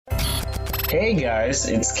Hey guys,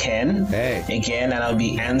 it's Ken. Hey. Again, and I'll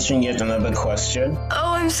be answering yet another question.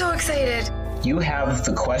 Oh, I'm so excited. You have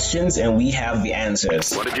the questions and we have the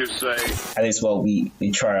answers. What did you say? At least, well, we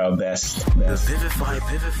try our best. The Vivify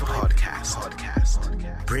podcast.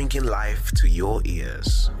 Bringing life to your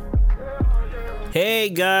ears. Hey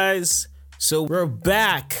guys, so we're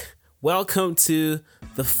back. Welcome to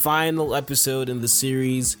the final episode in the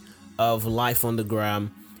series of Life on the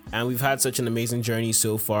Gram. And we've had such an amazing journey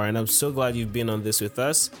so far, and I'm so glad you've been on this with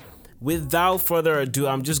us. Without further ado,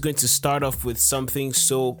 I'm just going to start off with something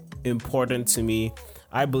so important to me.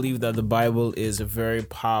 I believe that the Bible is a very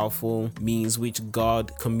powerful means which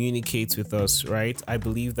God communicates with us, right? I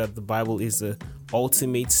believe that the Bible is the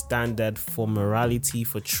ultimate standard for morality,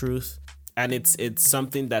 for truth, and it's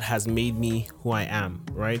something that has made me who I am,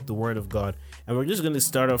 right? The Word of God. And we're just going to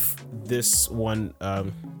start off this one.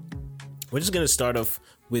 We're just going to start off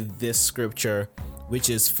with this scripture, which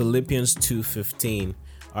is Philippians 2:15.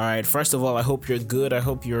 All right. First of all, I hope you're good. I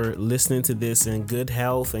hope you're listening to this in good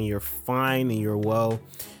health and you're fine and you're well.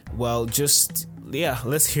 Well,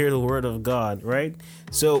 let's hear the word of God, right?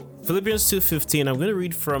 So Philippians 2:15, I'm going to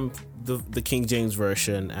read from the King James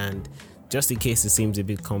Version, and just in case it seems a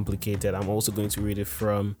bit complicated, I'm also going to read it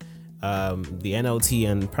from the NLT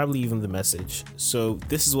and probably even the Message. So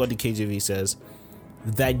this is what the KJV says: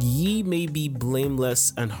 that ye may be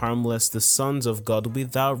blameless and harmless, the sons of God,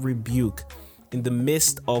 without rebuke, in the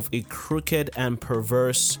midst of a crooked and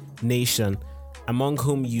perverse nation, among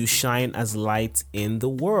whom you shine as light in the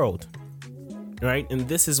world. Right? And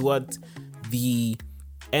this is what the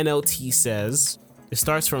NLT says. It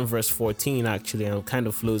starts from verse 14, actually, and kind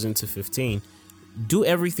of flows into 15. Do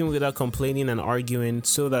everything without complaining and arguing,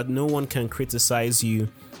 so that no one can criticize you.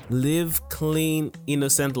 Live clean,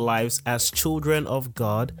 innocent lives as children of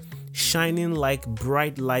God, shining like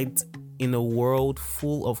bright light in a world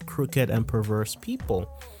full of crooked and perverse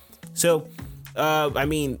people. So,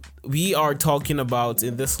 we are talking about,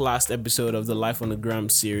 in this last episode of the Life on the Gram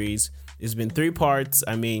series, it's been 3 parts.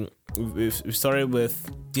 We started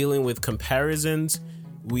with dealing with comparisons.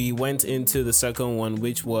 We went into the second one,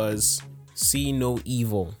 which was See No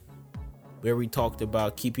Evil, where we talked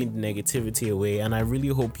about keeping the negativity away, and I really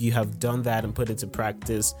hope you have done that and put it to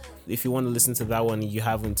practice. If you want to listen to that one and you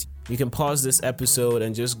haven't, you can pause this episode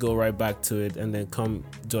and just go right back to it and then come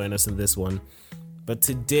join us in this one. But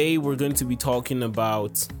today we're going to be talking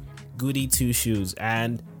about Goody Two Shoes,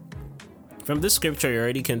 and from this scripture you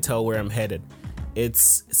already can tell where I'm headed.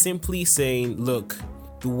 It's simply saying, look,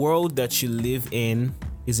 the world that you live in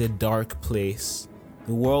is a dark place.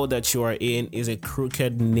 The world that you are in is a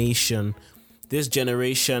crooked nation. This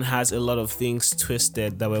generation has a lot of things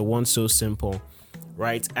twisted that were once so simple,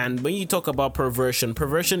 right? And when you talk about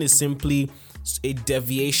perversion is simply a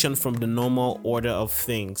deviation from the normal order of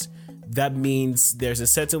things. That means there's a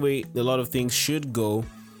certain way a lot of things should go,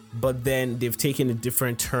 but then they've taken a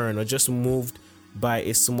different turn or just moved by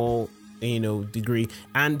a small, degree.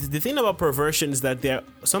 And the thing about perversion is that they're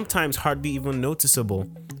sometimes hardly even noticeable,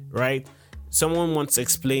 right? Someone once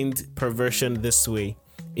explained perversion this way.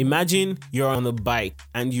 Imagine you're on a bike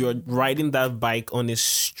and you're riding that bike on a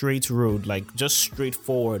straight road, like just straight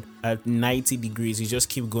forward at 90 degrees. You just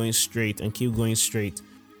keep going straight and keep going straight.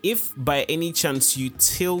 If by any chance you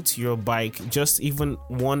tilt your bike just even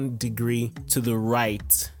 1 degree to the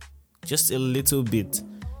right, just a little bit,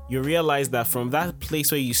 you realize that from that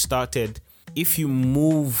place where you started, if you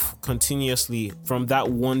move continuously from that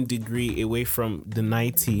 1 degree away from the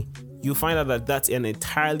 90, you find out that that's an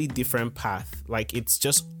entirely different path. Like, it's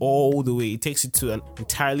just all the way. It takes you to an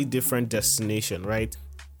entirely different destination, right?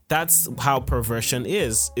 That's how perversion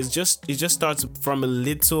is. It just starts from a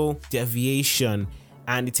little deviation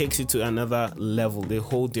and it takes you to another level, a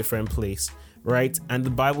whole different place, right? And the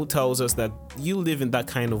Bible tells us that you live in that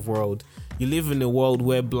kind of world. You live in a world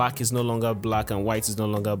where black is no longer black and white is no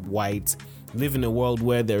longer white. You live in a world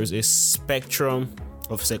where there is a spectrum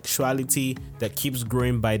of sexuality that keeps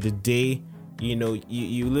growing by the day. You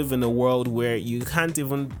live in a world where you can't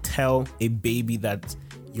even tell a baby that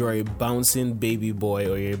you're a bouncing baby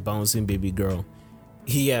boy or you're a bouncing baby girl.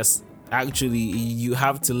 Yes, actually, you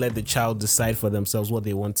have to let the child decide for themselves what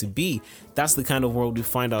they want to be. That's the kind of world we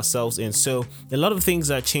find ourselves in. So a lot of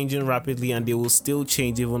things are changing rapidly, and they will still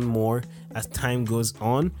change even more as time goes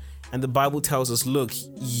on. And the Bible tells us, look,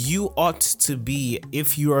 you ought to be,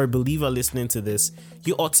 if you are a believer listening to this,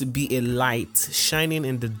 you ought to be a light shining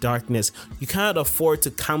in the darkness. You cannot afford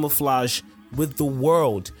to camouflage with the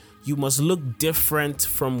world. You must look different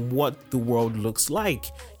from what the world looks like.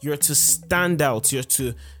 You're to stand out. You're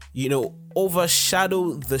to,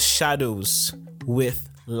 overshadow the shadows with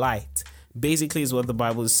light. basically is what the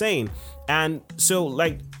Bible is saying. And so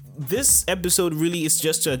like this episode really is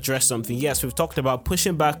just to address something. Yes, we've talked about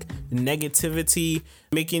pushing back negativity,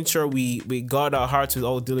 making sure we guard our hearts with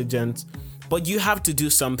all diligence, but you have to do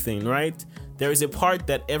something, right? There is a part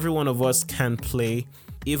that every one of us can play,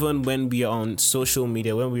 even when we are on social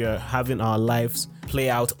media, when we are having our lives play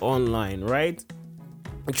out online, right?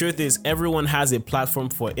 The truth is, everyone has a platform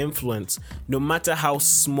for influence, no matter how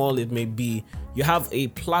small it may be. You have a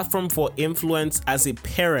platform for influence as a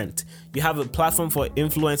parent. You have a platform for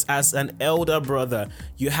influence as an elder brother.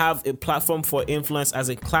 You have a platform for influence as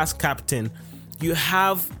a class captain. You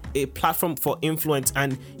have a platform for influence,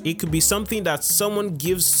 and it could be something that someone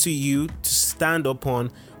gives to you to stand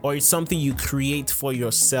upon, or it's something you create for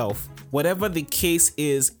yourself. Whatever the case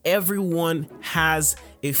is, everyone has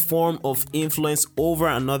a form of influence over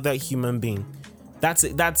another human being.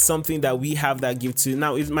 That's something that we have that gift to.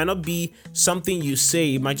 Now, it might not be something you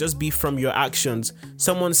say, it might just be from your actions.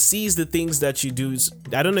 Someone sees the things that you do.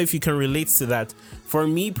 I don't know if you can relate to that. For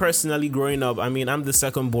me personally, growing up, I mean, I'm the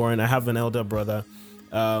second born. I have an elder brother.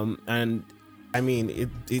 And I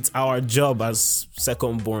mean, it's our job as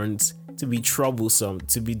second borns to be troublesome,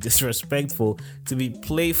 to be disrespectful, to be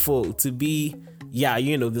playful, to be,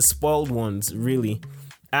 the spoiled ones, really.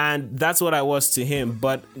 And that's what I was to him.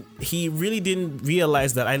 But he really didn't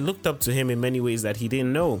realize that I looked up to him in many ways that he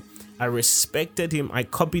didn't know. I respected him. I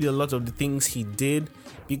copied a lot of the things he did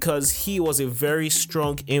because he was a very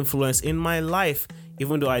strong influence in my life,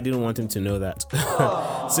 even though I didn't want him to know that.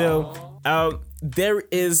 There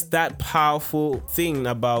is that powerful thing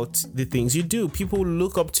about the things you do. People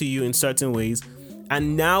look up to you in certain ways.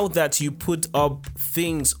 And now that you put up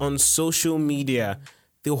things on social media,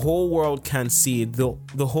 the whole world can see it.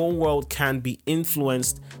 The whole world can be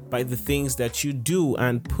influenced by the things that you do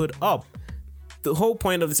and put up. The whole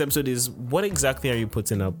point of this episode is, what exactly are you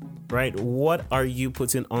putting up, right? What are you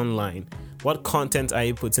putting online? What content are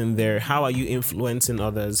you putting there? How are you influencing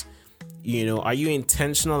others? Are you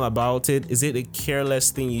intentional about it? Is it a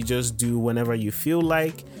careless thing you just do whenever you feel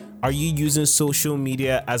like? Are you using social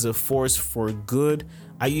media as a force for good?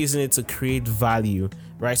 Are you using it to create value,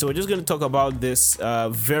 right? So we're just going to talk about this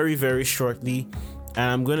very, very shortly.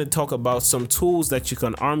 And I'm going to talk about some tools that you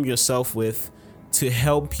can arm yourself with to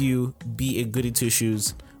help you be a goody two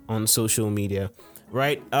shoes on social media,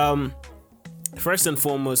 right? First and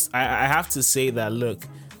foremost, I have to say that, look,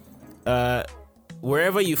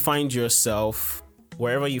 wherever you find yourself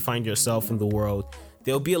in the world,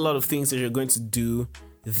 there'll be a lot of things that you're going to do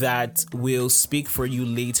that will speak for you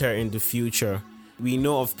later in the future. We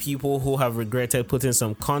know of people who have regretted putting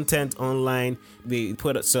some content online. They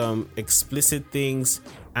put some explicit things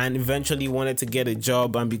and eventually wanted to get a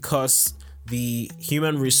job, and because the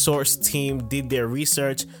human resource team did their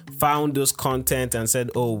research, found those content and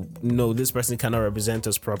said, oh no, this person cannot represent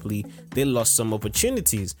us properly, they lost some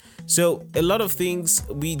opportunities. So a lot of things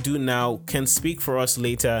we do now can speak for us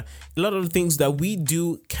later. A lot of things that we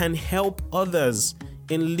do can help others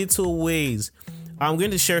in little ways. I'm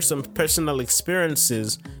going to share some personal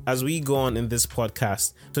experiences as we go on in this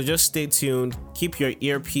podcast. So just stay tuned, keep your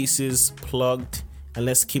earpieces plugged, and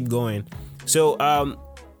let's keep going. So I'm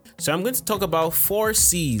going to talk about 4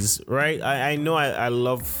 C's, right? I know I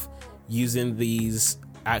love using these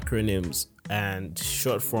acronyms and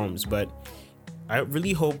short forms, but I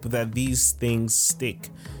really hope that these things stick.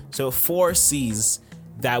 So 4 C's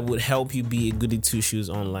that would help you be a goody two shoes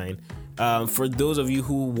online. For those of you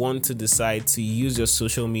who want to decide to use your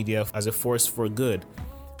social media as a force for good,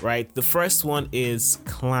 right? The first one is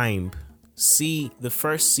climb. The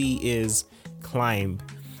first C is climb.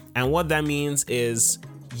 And what that means is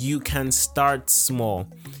you can start small.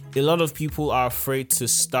 A lot of people are afraid to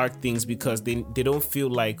start things because they don't feel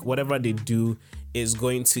like whatever they do is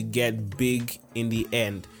going to get big in the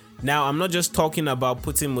end. Now, I'm not just talking about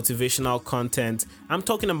putting motivational content. I'm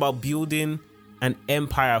talking about building an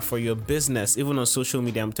empire for your business, even on social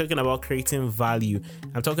media. I'm talking about creating value.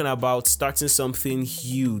 I'm talking about starting something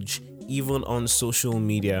huge, even on social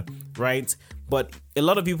media, right? But a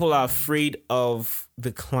lot of people are afraid of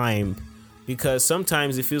the climb because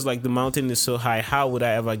sometimes it feels like the mountain is so high. How would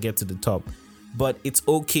I ever get to the top? But it's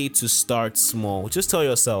okay to start small. Just tell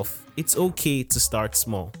yourself, it's okay to start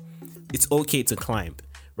small. It's okay to climb,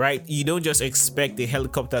 right? You don't just expect a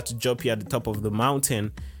helicopter to drop you at the top of the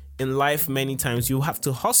mountain. In life, many times you have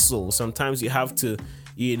to hustle. Sometimes you have to,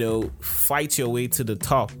 fight your way to the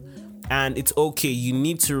top. And it's okay. You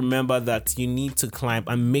need to remember that you need to climb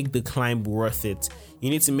and make the climb worth it. You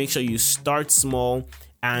need to make sure you start small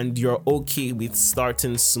and you're okay with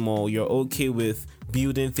starting small. You're okay with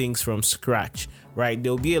building things from scratch, right?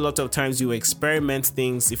 There'll be a lot of times you experiment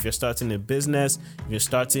things. If you're starting a business, if you're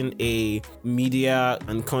starting a media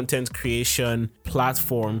and content creation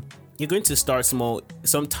platform, you're going to start small.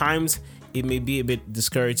 Sometimes it may be a bit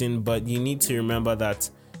discouraging, but you need to remember that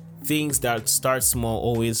things that start small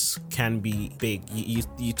always can be big.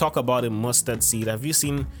 You talk about a mustard seed. Have you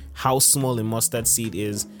seen how small a mustard seed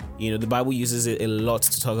is? The Bible uses it a lot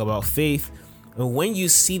to talk about faith. And when you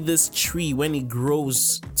see this tree, when it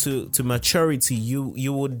grows to maturity,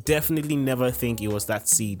 you will definitely never think it was that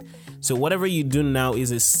seed. So whatever you do now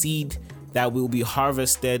is a seed that will be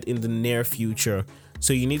harvested in the near future.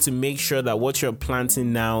 So you need to make sure that what you're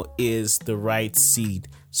planting now is the right seed,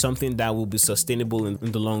 something that will be sustainable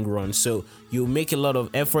in the long run. So you make a lot of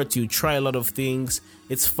effort, you try a lot of things.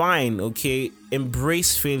 It's fine, okay?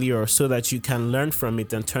 Embrace failure so that you can learn from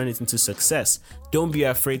it and turn it into success. Don't be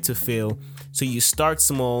afraid to fail. So you start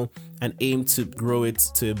small and aim to grow it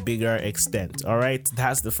to a bigger extent. All right,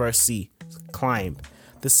 that's the first C, climb.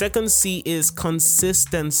 The second C is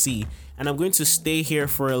consistency. And I'm going to stay here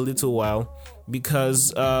for a little while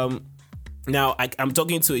because now I'm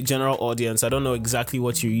talking to a general audience. I don't know exactly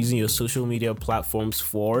what you're using your social media platforms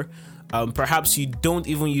for. Perhaps you don't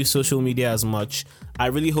even use social media as much. I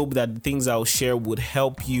really hope that the things I'll share would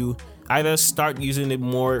help you either start using it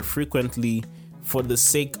more frequently for the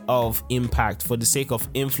sake of impact, for the sake of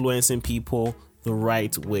influencing people the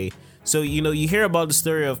right way. So, you hear about the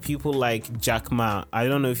story of people like Jack Ma. I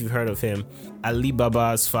don't know if you've heard of him.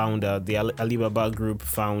 Alibaba's founder, the Alibaba Group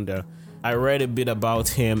founder. I read a bit about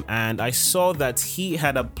him and I saw that he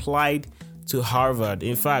had applied to Harvard.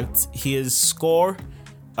 In fact, his score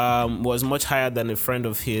was much higher than a friend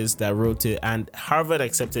of his that wrote it, and Harvard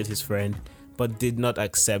accepted his friend but did not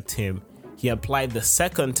accept him. He applied the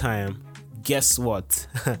second time. Guess what?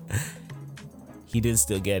 He didn't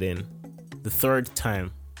still get in. The third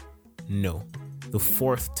time, no. The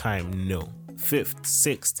fourth time, no. Fifth,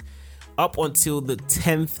 sixth, up until the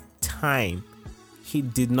 10th time, he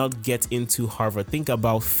did not get into Harvard. Think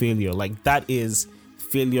about failure. Like, that is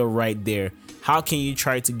failure right there. How can you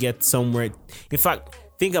try to get somewhere? In fact,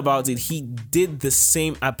 think about it. He did the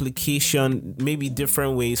same application, maybe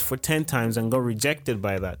different ways, for 10 times and got rejected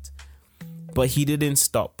by that. But he didn't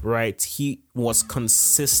stop, right? He was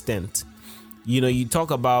consistent. You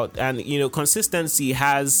talk about, and consistency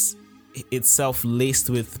has itself laced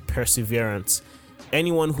with perseverance.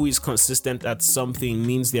 Anyone who is consistent at something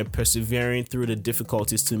means they're persevering through the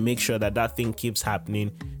difficulties to make sure that thing keeps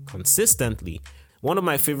happening consistently. One of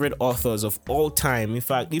my favorite authors of all time, in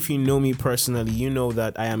fact, if you know me personally, you know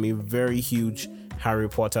that I am a very huge Harry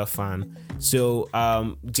Potter fan. So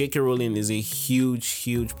J.K. Rowling is a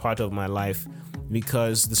huge part of my life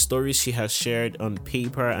because the stories she has shared on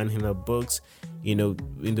paper and in her books, in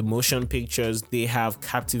the motion pictures, they have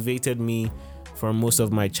captivated me for most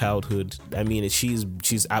of my childhood. I mean,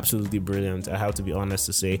 she's absolutely brilliant, I have to be honest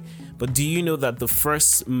to say. But do you know that the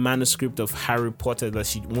first manuscript of Harry Potter that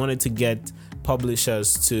she wanted to get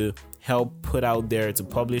publishers to help put out there to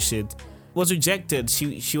publish it was rejected?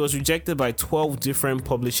 She was rejected by 12 different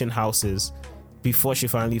publishing houses before she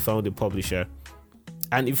finally found a publisher.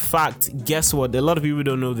 And in fact, guess what? A lot of people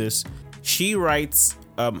don't know this. She writes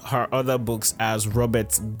her other books as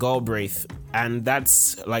Robert Galbraith, and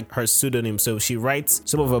that's like her pseudonym. So she writes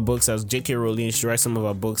some of her books as J.K. Rowling. She writes some of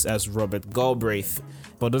her books as Robert Galbraith.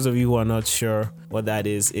 For those of you who are not sure what that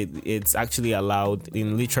is, it's actually allowed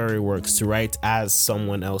in literary works to write as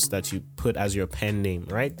someone else that you put as your pen name,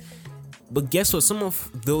 right? But guess what? Some of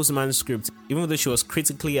those manuscripts, even though she was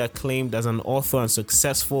critically acclaimed as an author and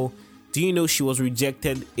successful, do you know she was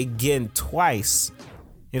rejected again twice?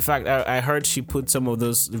 In fact, I heard she put some of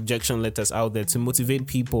those rejection letters out there to motivate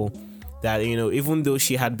people that, even though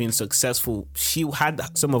she had been successful, she had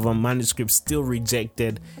some of her manuscripts still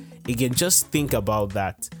rejected again. Just think about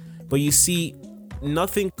that. But you see,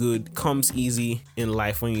 nothing good comes easy in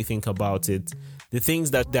life when you think about it. The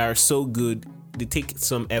things that are so good, they take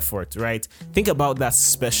some effort, right? Think about that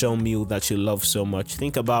special meal that you love so much.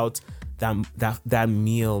 Think about that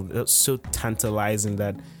meal that's so tantalizing,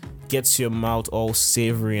 that gets your mouth all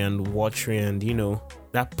savory and watery, and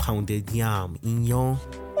that pounded yam in your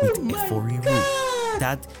with effery root,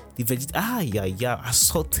 that the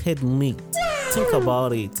assorted meat. Think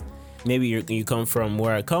about it. Maybe you come from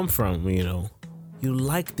where I come from, you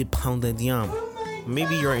like the pounded yam.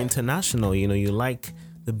 Maybe you're international, you like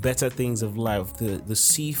the better things of life, the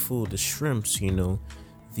seafood, the shrimps,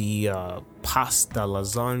 the pasta,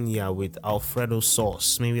 lasagna with Alfredo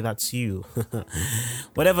sauce. Maybe that's you.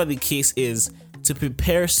 Whatever the case is, to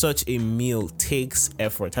prepare such a meal takes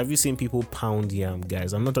effort. Have you seen people pound yam,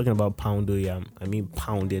 guys? I'm not talking about poundo yam. I mean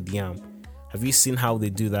pounded yam. Have you seen how they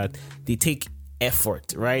do that? They take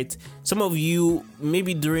effort, right? Some of you,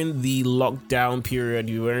 maybe during the lockdown period,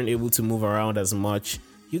 you weren't able to move around as much.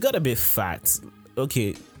 You got a bit fat.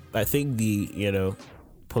 Okay, I think the,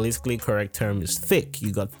 politically correct term is thick.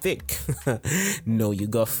 You got thick. No, you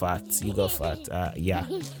got fat. Yeah.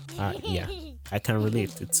 I can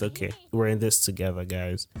relate. It's okay. We're in this together,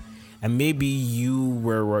 guys. And maybe you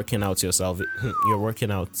were working out yourself. You're working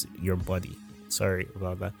out your body. Sorry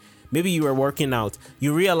about that. Maybe you were working out.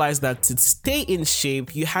 You realized that to stay in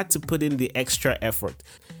shape, you had to put in the extra effort.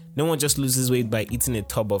 No one just loses weight by eating a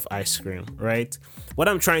tub of ice cream, right? What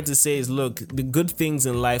I'm trying to say is, look, the good things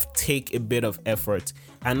in life take a bit of effort,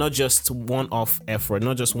 and not just one-off effort,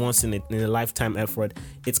 not just once in a lifetime effort.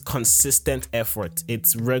 It's consistent effort.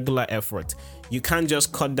 It's regular effort. You can't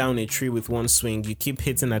just cut down a tree with one swing. You keep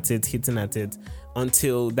hitting at it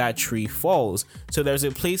until that tree falls. So there's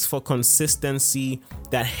a place for consistency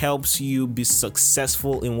that helps you be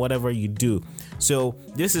successful in whatever you do. So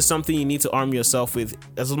this is something you need to arm yourself with.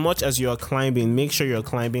 As much as you're climbing, make sure you're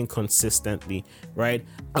climbing consistently, right?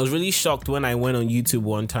 I was really shocked when I went on YouTube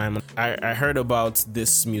one time. I heard about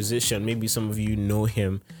this musician. Maybe some of you know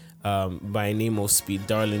him by name of Speed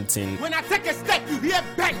Darlington. When I take a step, you hear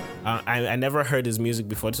bang. I never heard his music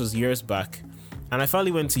before. This was years back. And I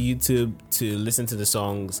finally went to YouTube to listen to the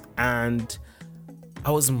songs, and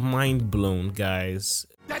I was mind blown, guys.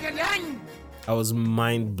 I was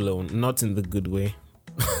mind blown, not in the good way.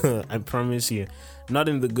 I promise you, not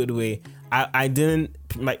in the good way. I didn't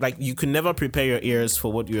like you could never prepare your ears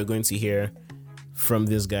for what you're going to hear from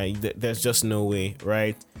this guy. There's just no way,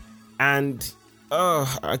 right? And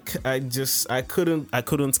I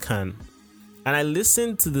couldn't can. And I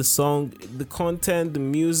listened to the song, the content, the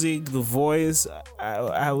music, the voice.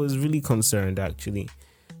 I was really concerned, actually.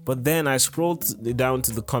 But then I scrolled down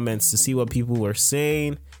to the comments to see what people were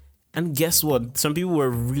saying. And guess what? Some people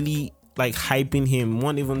were really like hyping him.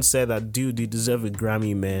 One even said that, dude, you deserve a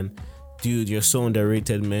Grammy, man. Dude, you're so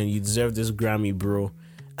underrated, man. You deserve this Grammy, bro.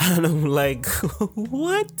 And I'm like,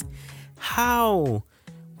 what? How?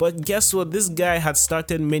 But guess what? This guy had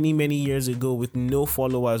started many, many years ago with no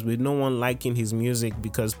followers, with no one liking his music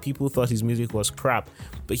because people thought his music was crap.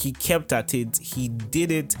 But he kept at it. He did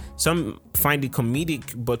it. Some find it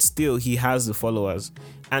comedic, but still he has the followers.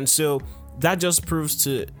 And so that just proves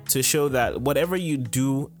to show that whatever you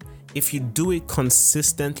do, if you do it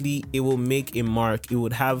consistently, it will make a mark. It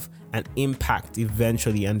would have an impact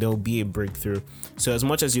eventually, and there'll be a breakthrough. So as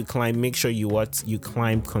much as you climb, make sure you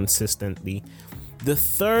climb consistently. The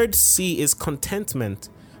third C is contentment.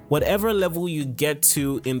 Whatever level you get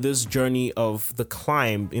to in this journey of the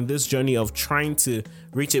climb, in this journey of trying to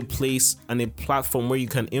reach a place and a platform where you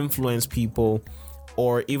can influence people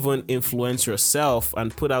or even influence yourself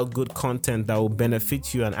and put out good content that will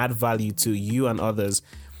benefit you and add value to you and others,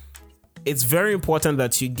 it's very important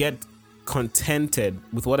that you get contented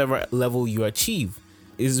with whatever level you achieve.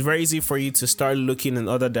 It's very easy for you to start looking in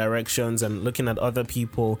other directions and looking at other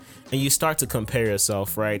people, and you start to compare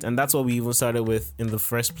yourself, right? And that's what we even started with in the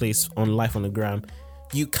first place on Life on the Gram.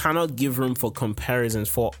 You cannot give room for comparisons,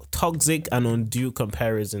 for toxic and undue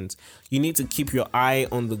comparisons. You need to keep your eye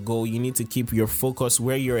on the goal. You need to keep your focus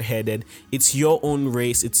where you're headed. It's your own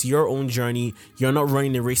race. It's your own journey. You're not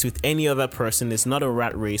running a race with any other person. It's not a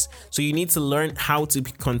rat race. So you need to learn how to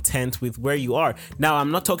be content with where you are. Now,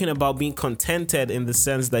 I'm not talking about being contented in the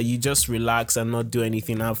sense that you just relax and not do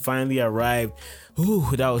anything. I've finally arrived.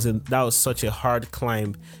 Ooh, that was such a hard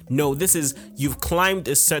climb. No, this is you've climbed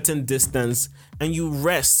a certain distance and you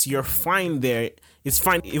rest. You're fine there. It's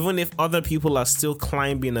fine. Even if other people are still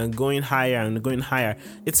climbing and going higher and going higher,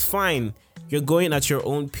 it's fine. You're going at your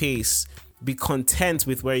own pace. Be content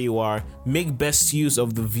with where you are. Make best use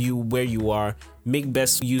of the view where you are. Make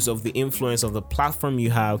best use of the influence of the platform you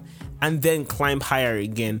have, and then climb higher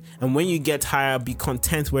again. And when you get higher, be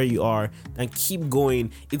content where you are and keep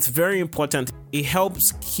going. It's very important. It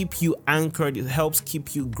helps keep you anchored. It helps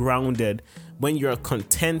keep you grounded. When you're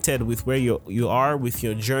contented with where you are, with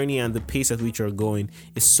your journey and the pace at which you're going,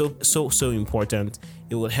 it's so important.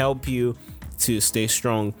 It will help you to stay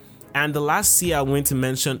strong. And the last C I want to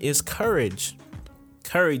mention is courage.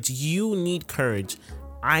 Courage. You need courage.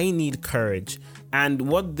 I need courage. And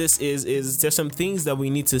what this is there's some things that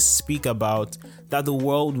we need to speak about that the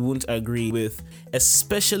world won't agree with,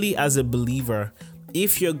 especially as a believer.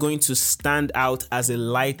 If you're going to stand out as a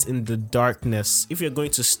light in the darkness, if you're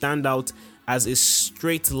going to stand out as a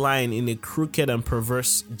straight line in a crooked and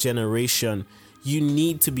perverse generation, you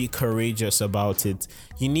need to be courageous about it.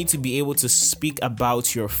 You need to be able to speak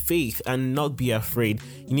about your faith and not be afraid.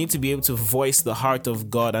 You need to be able to voice the heart of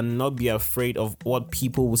God and not be afraid of what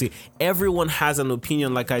people will say. Everyone has an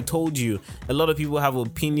opinion, like I told you. A lot of people have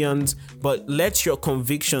opinions, but let your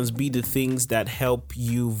convictions be the things that help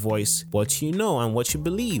you voice what you know and what you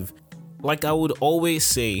believe. Like I would always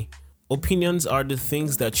say, opinions are the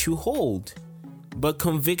things that you hold, but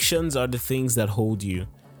convictions are the things that hold you.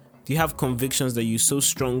 Do you have convictions that you so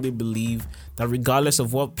strongly believe that regardless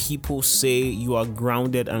of what people say, you are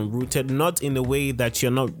grounded and rooted, not in a way that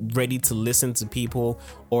you're not ready to listen to people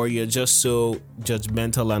or you're just so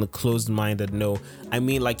judgmental and closed-minded? No, I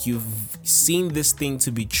mean like you've seen this thing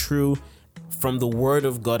to be true from the word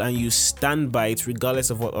of God and you stand by it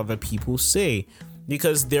regardless of what other people say.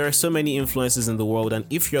 Because there are so many influences in the world, and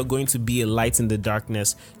if you're going to be a light in the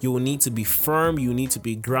darkness, you will need to be firm, you need to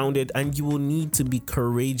be grounded, and you will need to be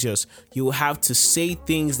courageous. You will have to say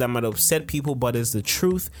things that might upset people, but it's the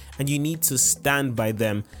truth, and you need to stand by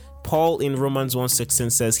them. Paul in Romans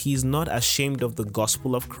 1:16 says he's not ashamed of the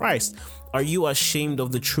gospel of Christ. Are you ashamed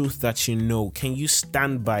of the truth that you know? Can you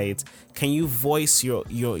stand by it? Can you voice your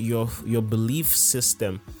belief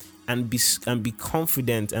system? And be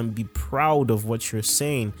confident and be proud of what you're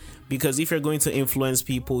saying? Because if you're going to influence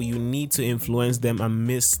people, you need to influence them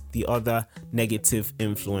amidst the other negative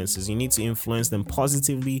influences. You need to influence them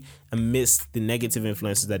positively amidst the negative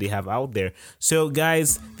influences that they have out there. So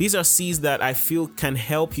guys, these are C's that I feel can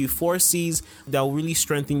help you. 4 C's that will really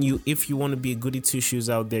strengthen you if you want to be a goody two shoes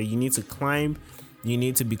out there. You need to climb. You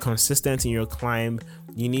need to be consistent in your climb.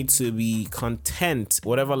 You need to be content,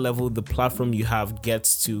 whatever level the platform you have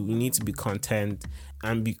gets to. You need to be content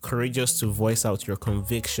and be courageous to voice out your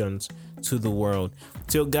convictions to the world.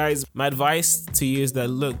 So guys, my advice to you is that,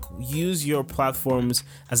 look, use your platforms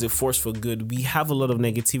as a force for good. We have a lot of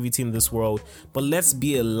negativity in this world, but let's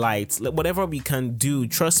be a light. Whatever we can do,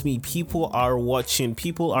 trust me, people are watching.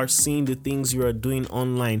 People are seeing the things you are doing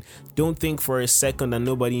online. Don't think for a second that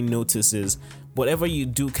nobody notices. Whatever you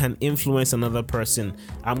do can influence another person.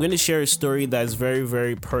 I'm going to share a story that is very,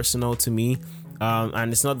 very personal to me.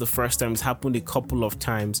 And it's not the first time. It's happened a couple of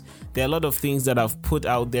times. There are a lot of things that I've put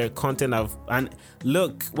out there, and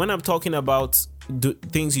look, when I'm talking about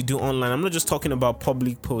things you do online, I'm not just talking about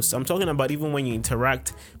public posts. I'm talking about even when you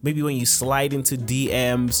interact, maybe when you slide into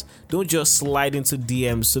DMs. Don't just slide into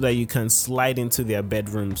DMs so that you can slide into their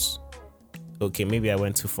bedrooms. Okay, maybe I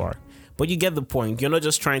went too far. But you get the point. You're not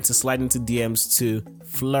just trying to slide into DMs to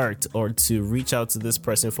flirt or to reach out to this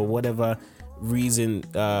person for whatever reason,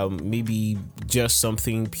 maybe just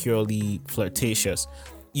something purely flirtatious.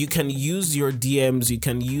 You can use your DMs, you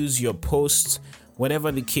can use your posts,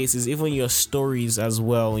 whatever the case is, even your stories as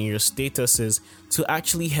well and your statuses, to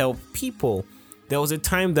actually help people. There was a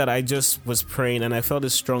time that I just was praying and I felt a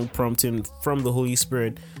strong prompting from the Holy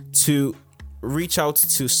Spirit to reach out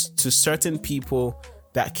to certain people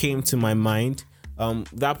that came to my mind.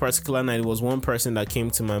 That particular night, it was one person that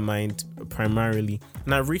came to my mind primarily,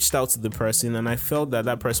 and I reached out to the person and I felt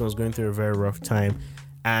that person was going through a very rough time,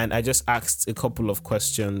 and I just asked a couple of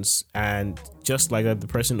questions, and just like that, the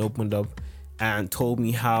person opened up and told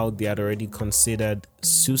me how they had already considered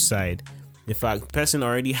suicide. In fact, the person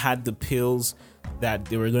already had the pills that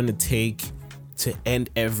they were going to take to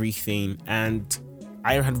end everything, and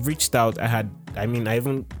I had reached out. I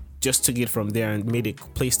even just took it from there and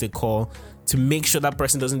placed a call to make sure that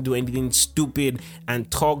person doesn't do anything stupid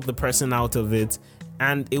and talk the person out of it.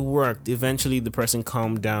 And it worked. Eventually the person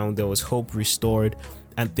calmed down, there was hope restored,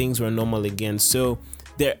 and things were normal again. So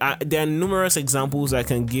there are numerous examples I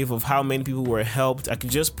can give of how many people were helped. I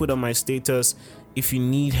could just put on my status, if you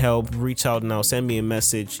need help, reach out now, send me a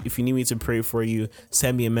message. If you need me to pray for you,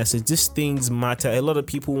 send me a message. These things matter. A lot of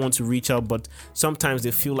people want to reach out, but sometimes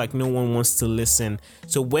they feel like no one wants to listen.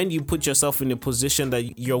 So when you put yourself in a position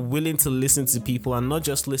that you're willing to listen to people, and not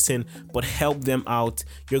just listen, but help them out,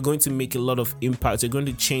 you're going to make a lot of impact. You're going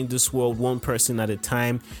to change this world one person at a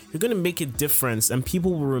time. You're going to make a difference, and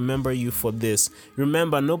people will remember you for this.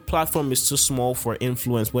 Remember, no platform is too small for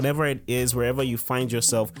influence. Whatever it is, wherever you find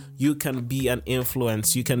yourself, you can be an influence.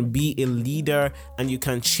 You can be a leader, and you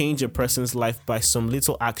can change a person's life by some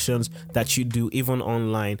little actions that you do, even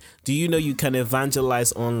online. Do you know you can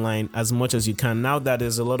evangelize online as much as you can? Now that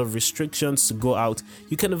there's a lot of restrictions to go out,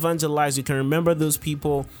 you can evangelize. You can remember those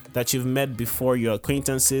people that you've met before, your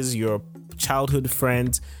acquaintances, your childhood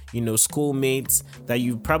friends. schoolmates that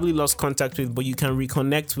you probably lost contact with, but you can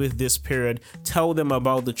reconnect with this period. Tell them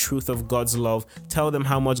about the truth of God's love. Tell them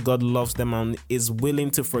how much God loves them and is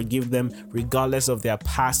willing to forgive them regardless of their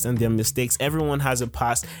past and their mistakes. Everyone has a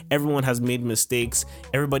past. Everyone has made mistakes.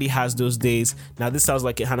 Everybody has those days. Now, this sounds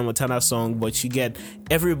like a Hannah Montana song, but you get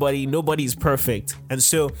nobody's perfect. And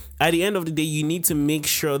so at the end of the day, you need to make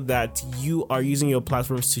sure that you are using your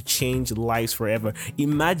platforms to change lives forever.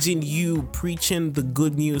 Imagine you preaching the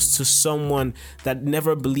good news to someone that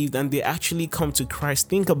never believed and they actually come to Christ.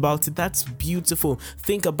 Think about it. That's beautiful.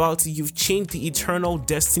 Think about it. You've changed the eternal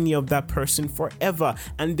destiny of that person forever,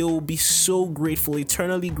 and they will be so grateful,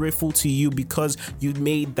 eternally grateful to you because you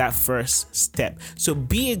made that first step. So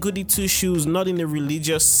be a goody two shoes, not in a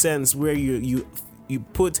religious sense where you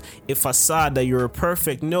put a facade that you're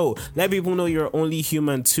perfect. No, let people know you're only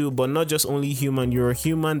human too, but not just only human. You're a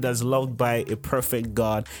human that's loved by a perfect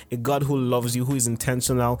God, a God who loves you, who is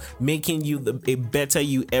intentional, making you a better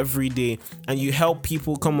you every day. And you help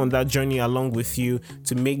people come on that journey along with you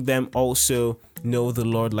to make them also know the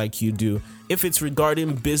Lord like you do. If it's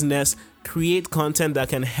regarding business, create content that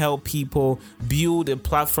can help people, build a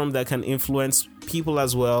platform that can influence people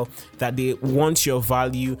as well, that they want your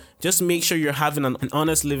value. Just make sure you're having an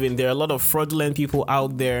honest living. There are a lot of fraudulent people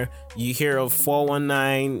out there. You hear of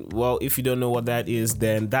 419. Well, if you don't know what that is,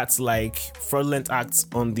 then that's like fraudulent acts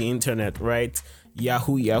on the internet, right?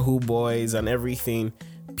 Yahoo boys and everything.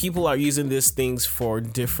 People are using these things for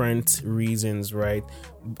different reasons, right?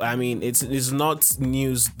 I mean, it's not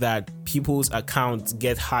news that people's accounts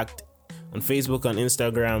get hacked on Facebook and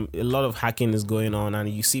Instagram. A lot of hacking is going on, and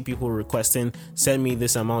you see people requesting, send me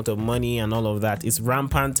this amount of money and all of that. It's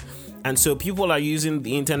rampant. And so people are using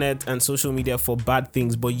the internet and social media for bad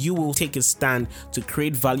things, but you will take a stand to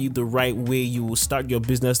create value the right way. You will start your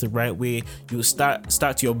business the right way. You will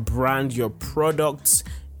start your brand, your products,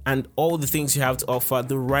 and all the things you have to offer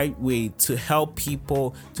the right way to help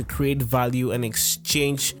people to create value and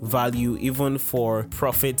exchange value, even for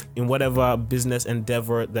profit in whatever business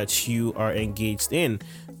endeavor that you are engaged in.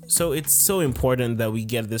 So it's so important that we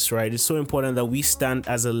get this right. It's so important that we stand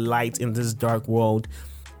as a light in this dark world.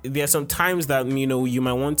 There are some times that, you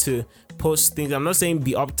might want to post things. I'm not saying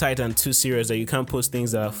be uptight and too serious, that you can't post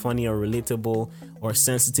things that are funny or relatable or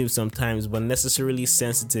sensitive sometimes, but necessarily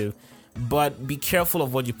sensitive. But be careful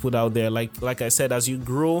of what you put out there. Like I said, as you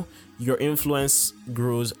grow, your influence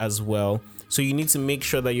grows as well. So you need to make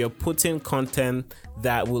sure that you're putting content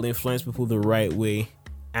that will influence people the right way,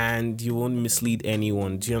 and you won't mislead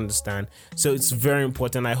anyone. Do you understand? So it's very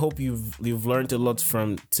important. I hope you've learned a lot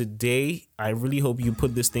from today. I really hope you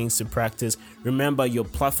put these things to practice. Remember, your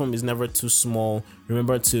platform is never too small.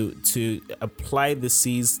 Remember to apply the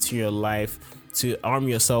seeds to your life, to arm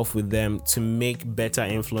yourself with them, to make better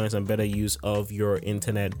influence and better use of your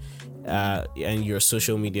internet and your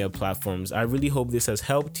social media platforms. I really hope this has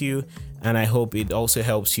helped you, and I hope it also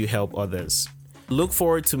helps you help others. Look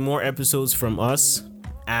forward to more episodes from us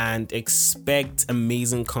and expect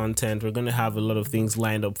amazing content. We're going to have a lot of things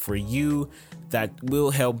lined up for you that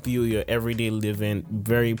will help you your everyday living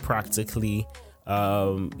very practically.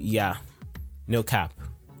 No cap.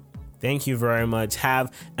 Thank you very much.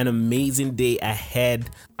 Have an amazing day ahead.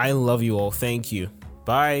 I love you all. Thank you.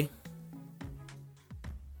 Bye.